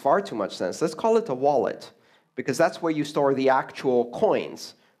 that makes far too much sense. Let's call it a wallet, because that's where you store the actual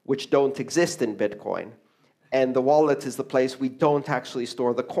coins, which don't exist in Bitcoin. And the wallet is the place we don't actually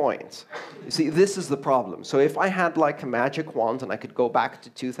store the coins. You see, this is the problem. So if I had like a magic wand and I could go back to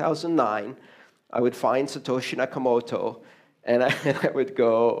 2009, I would find Satoshi Nakamoto, and I would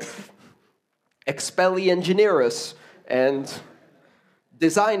go, expelli us and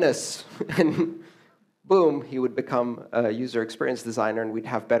design us. And boom, he would become a user experience designer, and we'd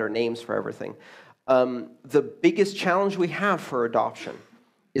have better names for everything. The biggest challenge we have for adoption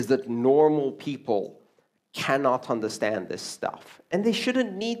is that normal people cannot understand this stuff. And they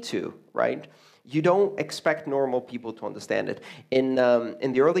shouldn't need to, right? You don't expect normal people to understand it. In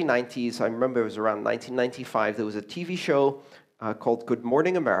the early 90s, I remember it was around 1995, there was a TV show called Good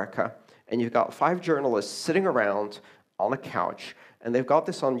Morning America, and you've got 5 journalists sitting around on a couch, and they've got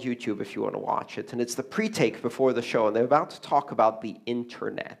this on YouTube if you want to watch it, and it's the pre-take before the show, and they're about to talk about the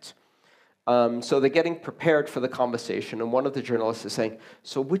internet. So they're getting prepared for the conversation, and one of the journalists is saying,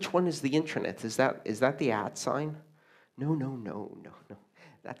 so which one is the internet? Is that the @ sign? No.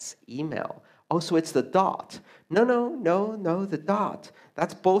 That's email. Oh, so it's the dot. No, the dot.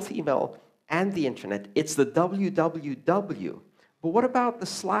 That's both email and the internet. It's the www. But what about the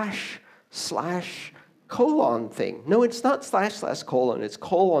 / colon thing? No, it's not / colon. It's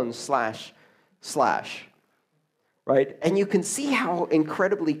colon / right? And you can see how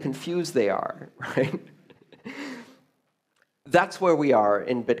incredibly confused they are, right? That's where we are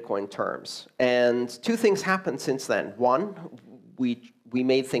in Bitcoin terms. And 2 things happened since then. 1, we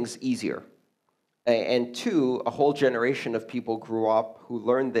made things easier. And 2, a whole generation of people grew up who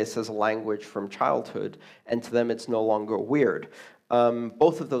learned this as a language from childhood, and to them it's no longer weird.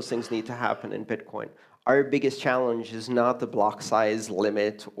 Both of those things need to happen in Bitcoin. Our biggest challenge is not the block size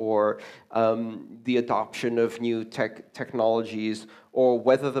limit or the adoption of new technologies, or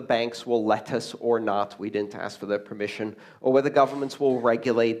whether the banks will let us or not. We didn't ask for their permission. Or whether governments will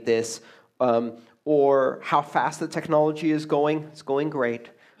regulate this, or how fast the technology is going. It's going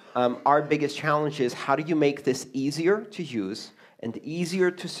great. Our biggest challenge is, how do you make this easier to use and easier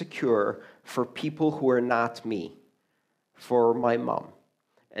to secure for people who are not me, for my mom?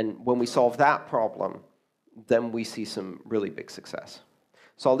 And when we solve that problem, then we see some really big success.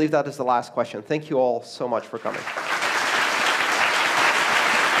 So I'll leave that as the last question. Thank you all so much for coming.